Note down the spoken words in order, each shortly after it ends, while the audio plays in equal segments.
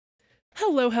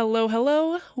Hello, hello,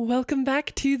 hello. Welcome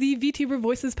back to the VTuber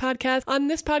Voices podcast. On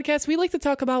this podcast, we like to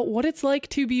talk about what it's like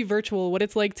to be virtual, what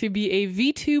it's like to be a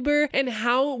VTuber, and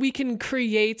how we can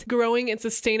create growing and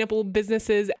sustainable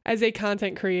businesses as a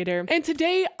content creator. And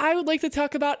today, I would like to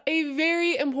talk about a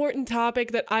very important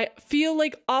topic that I feel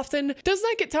like often does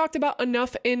not get talked about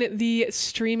enough in the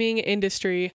streaming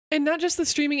industry. And not just the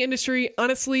streaming industry,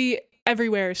 honestly,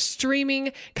 everywhere.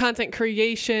 Streaming, content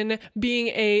creation,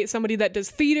 being somebody that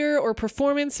does theater or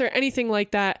performance or anything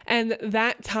like that. And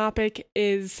that topic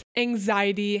is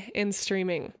anxiety in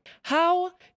streaming.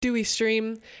 How do we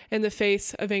stream in the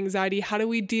face of anxiety? How do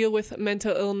we deal with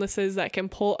mental illnesses that can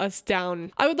pull us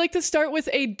down? I would like to start with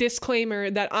a disclaimer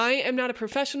that I am not a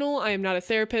professional. I am not a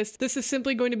therapist. This is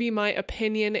simply going to be my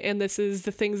opinion, and this is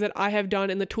the things that I have done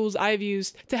and the tools I've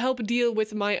used to help deal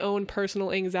with my own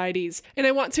personal anxieties. And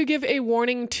I want to give a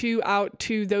warning out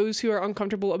to those who are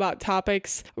uncomfortable about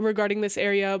topics regarding this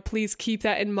area. Please keep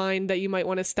that in mind that you might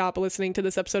want to stop listening to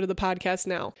this episode of the podcast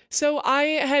now. So I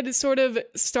had sort of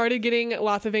started getting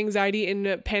lots of anxiety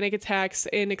and panic attacks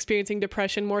and experiencing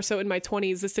depression more so in my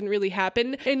 20s. This didn't really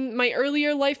happen in my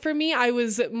earlier life for me. I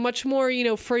was much more,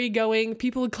 free going.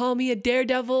 People would call me a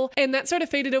daredevil, and that sort of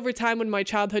faded over time when my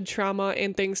childhood trauma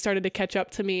and things started to catch up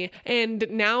to me. And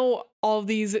now all of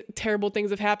these terrible things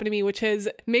have happened to me, which has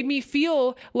made me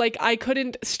feel like I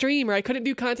couldn't stream, or I couldn't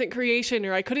do content creation,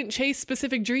 or I couldn't chase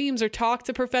specific dreams or talk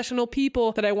to professional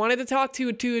people that I wanted to talk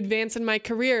to advance in my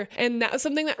career. And that was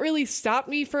something that really stopped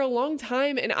me for a long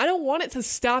time, and I don't want it to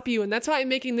stop you. And that's why I'm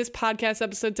making this podcast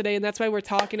episode today, and that's why we're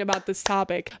talking about this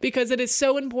topic, because it is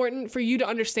so important for you to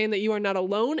understand that you are not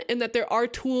alone, and that there are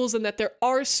tools and that there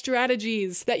are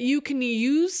strategies that you can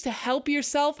use to help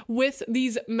yourself with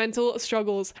these mental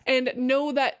struggles. And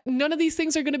know that none of these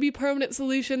things are going to be permanent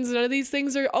solutions. None of these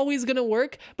things are always going to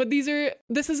work, but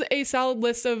this is a solid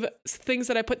list of things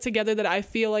that I put together that I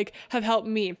feel like have helped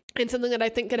me, and something that I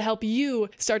think could help you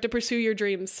start to pursue your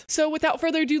dreams. So without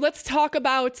further ado, let's talk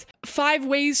about 5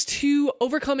 ways to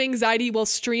overcome anxiety while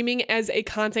streaming as a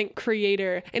content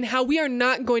creator, and how we are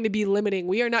not going to be limiting.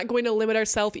 We are not going to limit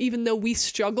ourselves, even though we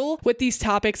struggle with these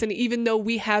topics, and even though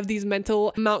we have these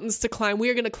mental mountains to climb. We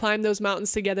are going to climb those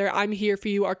mountains together. I'm here for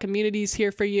you. Our community's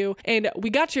here for you, and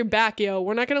we got your back, yo.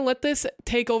 We're not going to let this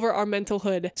take over our mental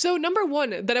hood. So number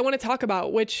 1 that I want to talk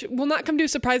about, which will not come to a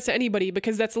surprise to anybody,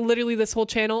 because that's literally this whole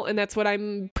channel, and that's what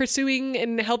I'm pursuing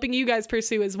and helping you guys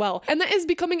pursue as well. And that is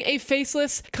becoming a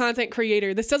faceless content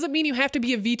creator. This doesn't mean you have to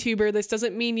be a VTuber. This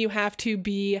doesn't mean you have to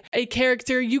be a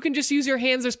character. You can just use your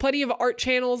hands. There's plenty of art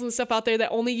channels and stuff out there that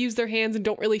only use their hands and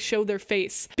don't really show their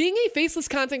face. Being a faceless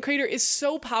content creator is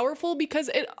so powerful because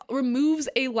it removes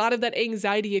a lot of that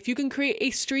anxiety. If you can create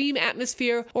a stream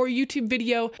atmosphere or YouTube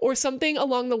video or something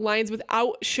along the lines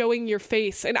without showing your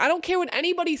face. And I don't care what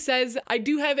anybody says. I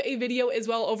do have a video as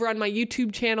well over on my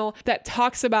YouTube channel that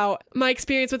talks about my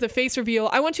experience with a face reveal.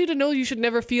 I want you to know you should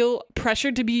never feel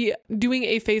pressured to be doing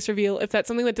a face reveal if that's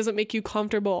something that doesn't make you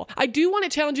comfortable. I do want to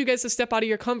challenge you guys to step out of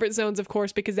your comfort zones, of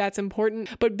course, because that's important.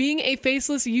 But being a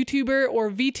faceless YouTuber or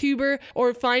VTuber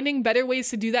or finding better ways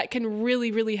to do that can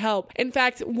really, really help. In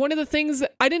fact, one of the things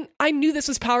I knew this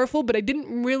was powerful, but I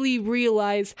didn't really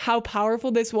realize how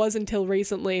powerful this was until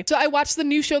recently. So I watched the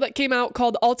new show that came out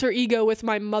called Alter Ego with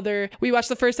my mother. We watched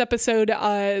the first episode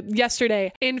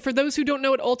yesterday. And for those who don't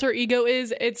know what Alter Ego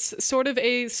is, it's sort of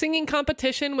a singing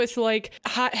competition with like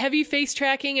heavy face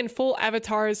tracking and full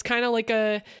avatars, kind of like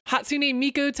a Hatsune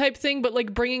Miku type thing, but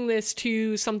like bringing this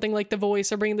to something like The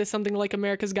Voice or bringing this something like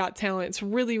America's Got Talent. It's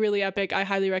really, really epic. I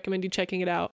highly recommend you checking it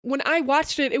out. When I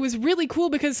watched it, it was really cool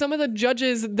because some of the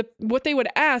judges, what they would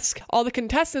ask all the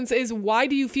contestants is, why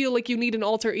do you feel like you need an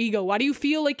alter ego? Why do you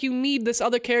feel like you need this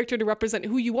other character to represent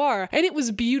who you are? And it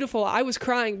was beautiful. I was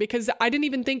crying because I didn't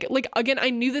even think, like, again, I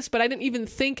knew this, but I didn't even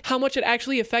think how much it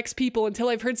actually affects people until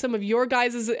I've heard some of your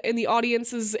guys' in the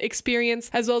audience's experience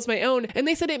as well as my own. And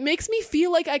they said, it makes me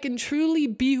feel like I can truly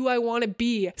be who I want to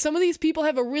be. Some of these people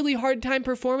have a really hard time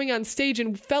performing on stage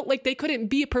and felt like they couldn't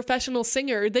be a professional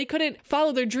singer, or they couldn't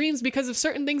follow their dreams because of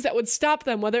certain things that would stop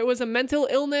them, whether it was a mental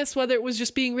illness, whether it was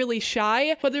just being really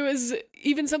shy, whether it was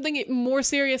even something more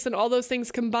serious than all those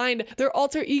things combined. Their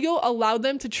alter ego allowed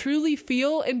them to truly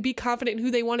feel and be confident in who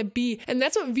they want to be. And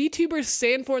that's what VTubers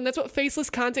stand for, and that's what faceless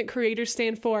content creators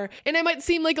stand for. And I might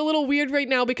seem like a little weird right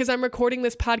now because I'm recording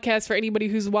this podcast for anybody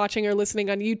who's watching or listening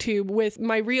on YouTube with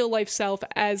my real life self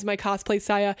as my cosplay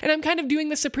Saya. And I'm kind of doing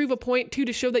this to prove a point too,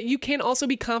 to show that you can also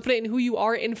be confident in who you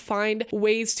are and find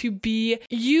ways to be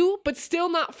you, but still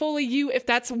not fully you if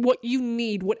that's what you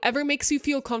need. Whatever makes you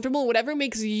feel comfortable, whatever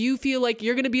makes you feel like like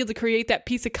you're going to be able to create that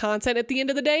piece of content at the end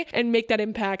of the day and make that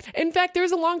impact. In fact, there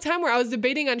was a long time where I was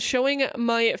debating on showing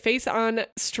my face on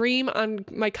stream on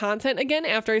my content again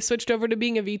after I switched over to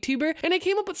being a VTuber, and I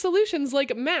came up with solutions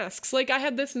like masks. Like I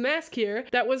had this mask here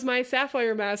that was my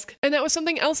sapphire mask, and that was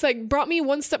something else that brought me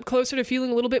one step closer to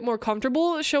feeling a little bit more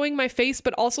comfortable showing my face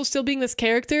but also still being this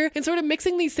character and sort of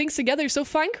mixing these things together. So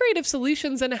find creative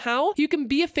solutions and how you can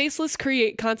be a faceless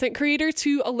content creator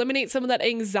to eliminate some of that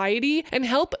anxiety and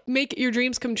help make your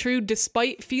dreams come true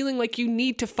despite feeling like you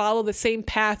need to follow the same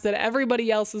path that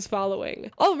everybody else is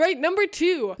following. All right, number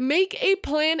 2, make a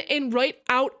plan and write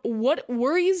out what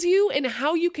worries you and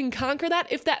how you can conquer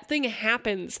that if that thing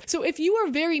happens. So if you are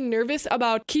very nervous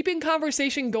about keeping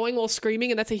conversation going while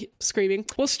streaming, and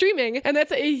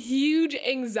that's a huge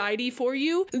anxiety for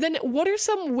you, then what are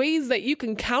some ways that you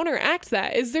can counteract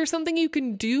that? Is there something you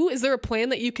can do? Is there a plan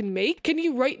that you can make? Can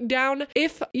you write down,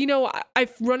 if,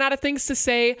 I've run out of things to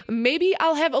say, maybe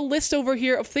I'll have a list over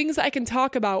here of things I can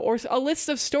talk about, or a list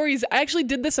of stories. I actually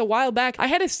did this a while back. I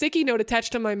had a sticky note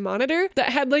attached to my monitor that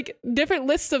had like different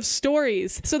lists of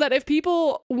stories, so that if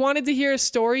people wanted to hear a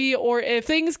story or if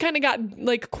things kind of got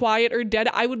like quiet or dead,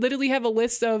 I would literally have a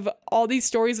list of all these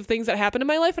stories of things that happened in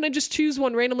my life, and I just choose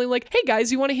one randomly, like, hey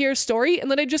guys, you want to hear a story? And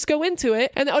then I just go into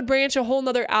it, and that would branch a whole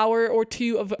nother hour or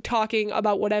two of talking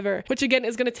about whatever, which again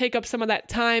is going to take up some of that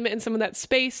time and some of that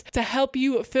space to help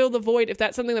you fill the void if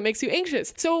that's something that makes you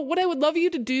anxious. So what I would love you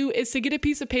to do is to get a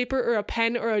piece of paper or a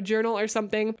pen or a journal or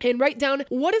something and write down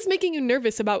what is making you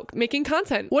nervous about making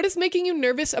content. What is making you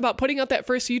nervous about putting out that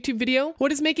first YouTube video?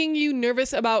 What is making you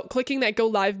nervous about clicking that go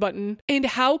live button? And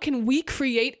how can we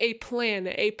create a plan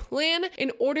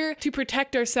in order to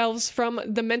protect ourselves from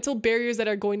the mental barriers that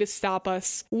are going to stop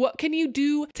us? What can you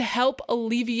do to help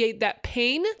alleviate that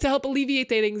pain, to help alleviate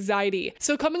that anxiety?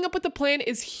 So coming up with a plan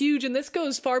is huge, and this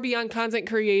goes far beyond content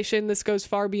creation. This goes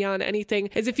far beyond anything,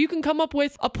 is if you can come up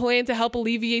with a plan to help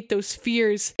alleviate those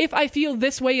fears. If I feel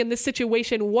this way in this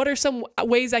situation, what are some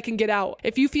ways I can get out?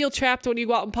 If you feel trapped when you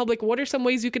go out in public, what are some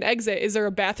ways you can exit? Is there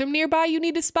a bathroom nearby you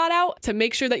need to spot out to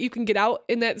make sure that you can get out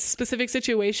in that specific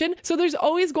situation? So there's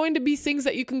always going to be things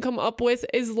that you can come up with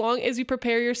as long as you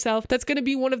prepare yourself. That's going to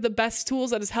be one of the best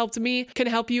tools that has helped me, can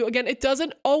help you. Again, it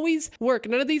doesn't always work.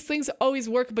 None of these things always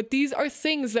work, but these are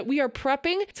things that we are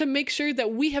prepping to make sure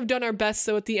that we have done our best.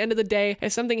 So at the end of the day,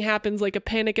 if something happens like a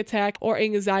panic attack or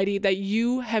anxiety, that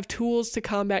you have tools to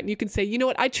combat and you can say, you know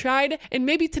what, I tried, and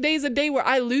maybe today's a day where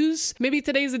I lose. Maybe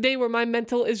today's a day where my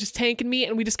mental is just tanking me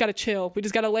and we just got to chill. We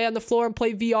just got to lay on the floor and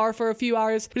play VR for a few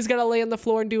hours. We just got to lay on the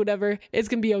floor and do whatever. It's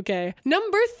going to be okay.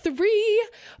 Number 3,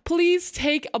 please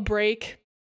take a break.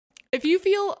 If you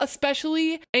feel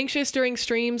especially anxious during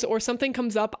streams or something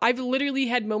comes up, I've literally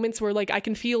had moments where like I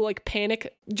can feel like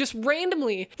panic just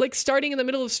randomly, like starting in the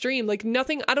middle of stream, like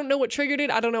nothing, I don't know what triggered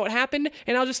it, I don't know what happened,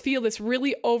 and I'll just feel this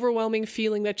really overwhelming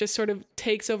feeling that just sort of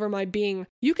takes over my being.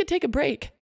 You could take a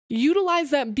break.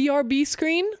 Utilize that BRB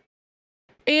screen.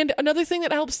 And another thing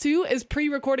that helps too is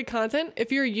pre-recorded content.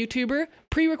 If you're a YouTuber,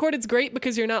 pre-recorded's great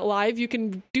because you're not live. You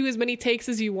can do as many takes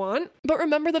as you want. But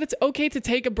remember that it's okay to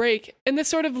take a break. And this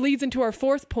sort of leads into our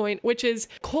 4th point, which is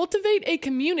cultivate a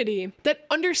community that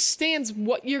understands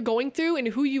what you're going through and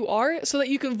who you are so that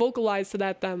you can vocalize to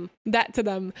that to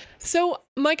them. So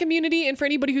my community, and for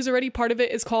anybody who's already part of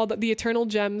it, is called the Eternal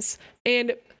Gems.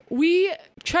 And we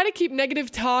try to keep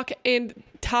negative talk and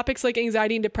topics like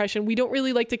anxiety and depression, we don't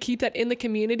really like to keep that in the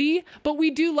community, but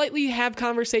we do lightly have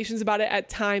conversations about it at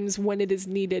times when it is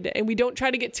needed. And we don't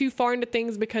try to get too far into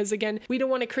things because, again, we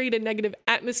don't want to create a negative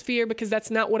atmosphere because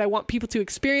that's not what I want people to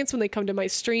experience when they come to my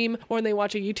stream or when they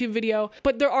watch a YouTube video.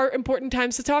 But there are important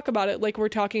times to talk about it, like we're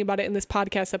talking about it in this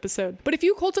podcast episode. But if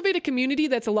you cultivate a community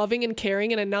that's loving and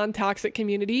caring and a non-toxic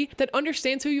community that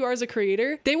understands who you are as a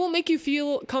creator, they will make you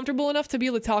feel comfortable enough to be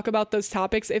able to talk about those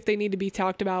topics if they need to be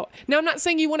talked about. Now, I'm not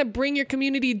saying you want to bring your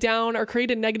community down or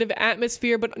create a negative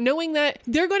atmosphere, but knowing that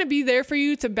they're going to be there for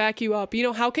you to back you up. You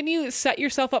know, how can you set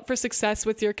yourself up for success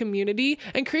with your community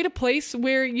and create a place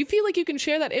where you feel like you can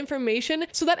share that information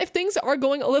so that if things are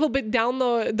going a little bit down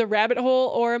the rabbit hole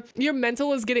or your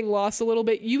mental is getting lost a little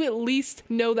bit, you at least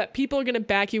know that people are going to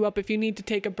back you up if you need to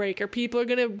take a break, or people are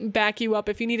going to back you up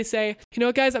if you need to say, you know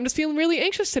what, guys, I'm just feeling really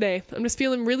anxious today. I'm just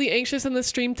feeling really anxious in this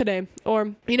stream today.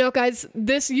 Or, you know, guys,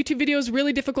 this YouTube video is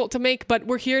really difficult to make, but but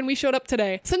we're here and we showed up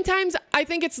today. Sometimes I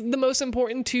think it's the most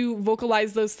important to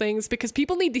vocalize those things because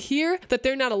people need to hear that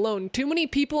they're not alone. Too many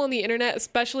people on the internet,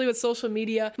 especially with social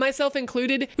media, myself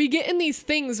included, we get in these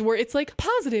things where it's like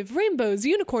positive, rainbows,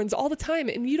 unicorns all the time,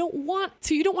 and you don't want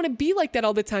to be like that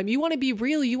all the time. You want to be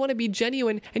real, you want to be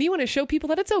genuine, and you want to show people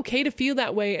that it's okay to feel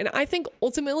that way. And I think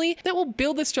ultimately that will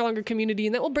build a stronger community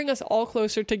and that will bring us all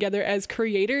closer together as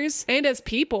creators and as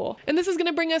people. And this is going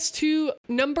to bring us to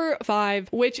number 5,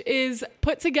 which is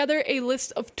put together a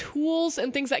list of tools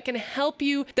and things that can help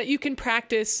you, that you can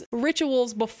practice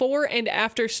rituals before and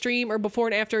after stream or before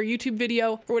and after a YouTube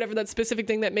video or whatever that specific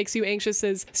thing that makes you anxious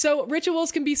is. So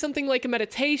rituals can be something like a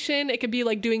meditation. It could be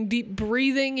like doing deep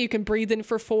breathing. You can breathe in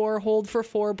for 4, hold for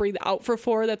 4, breathe out for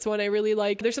 4. That's one I really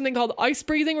like. There's something called ice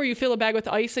breathing where you fill a bag with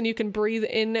ice and you can breathe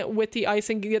in with the ice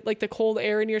and get like the cold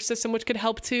air in your system, which could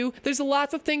help too. There's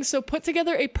lots of things. So put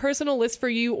together a personal list for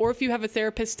you, or if you have a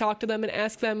therapist, talk to them and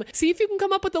ask them. See if you can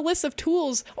come up with a list of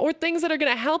tools or things that are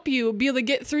going to help you be able to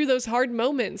get through those hard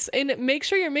moments, and make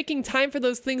sure you're making time for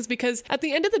those things, because at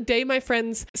the end of the day, my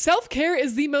friends, self-care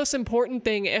is the most important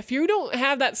thing. If you don't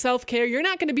have that self-care, you're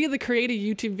not going to be able to create a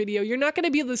YouTube video. You're not going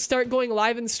to be able to start going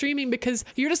live and streaming because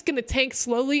you're just going to tank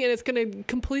slowly and it's going to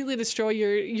completely destroy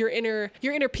your inner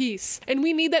peace. And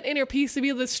we need that inner peace to be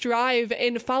able to strive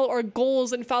and follow our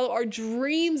goals and follow our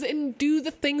dreams and do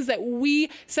the things that we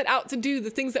set out to do, the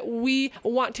things that we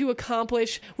want to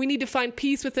accomplish. We need to find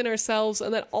peace within ourselves,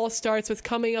 and that all starts with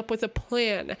coming up with a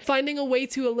plan, finding a way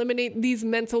to eliminate these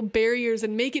mental barriers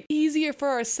and make it easier for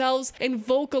ourselves, and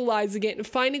vocalizing it and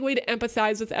finding a way to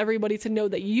empathize with everybody to know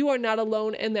that you are not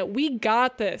alone and that we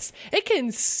got this. It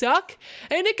can suck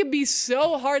and it can be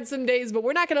so hard some days, but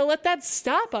we're not going to let that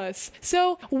stop us.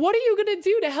 So what are you going to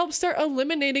do to help start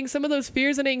eliminating some of those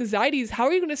fears and anxieties? How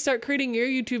are you going to start creating your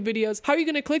YouTube videos? How are you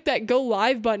going to click that go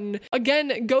live button?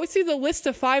 Again, go through the list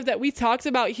of 5 that we talked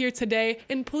about here today,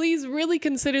 and please really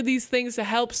consider these things to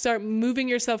help start moving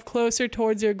yourself closer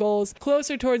towards your goals,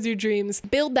 closer towards your dreams.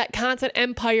 Build that content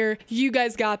empire. You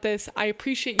guys got this. I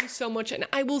appreciate you so much, and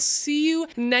I will see you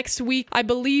next week. I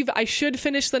believe I should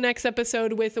finish the next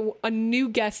episode with a new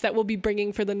guest that we'll be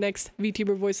bringing for the next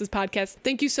VTuber Voices podcast.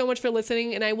 Thank you so much for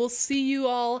listening, and I will see you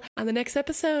all on the next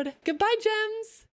episode. Goodbye, gems!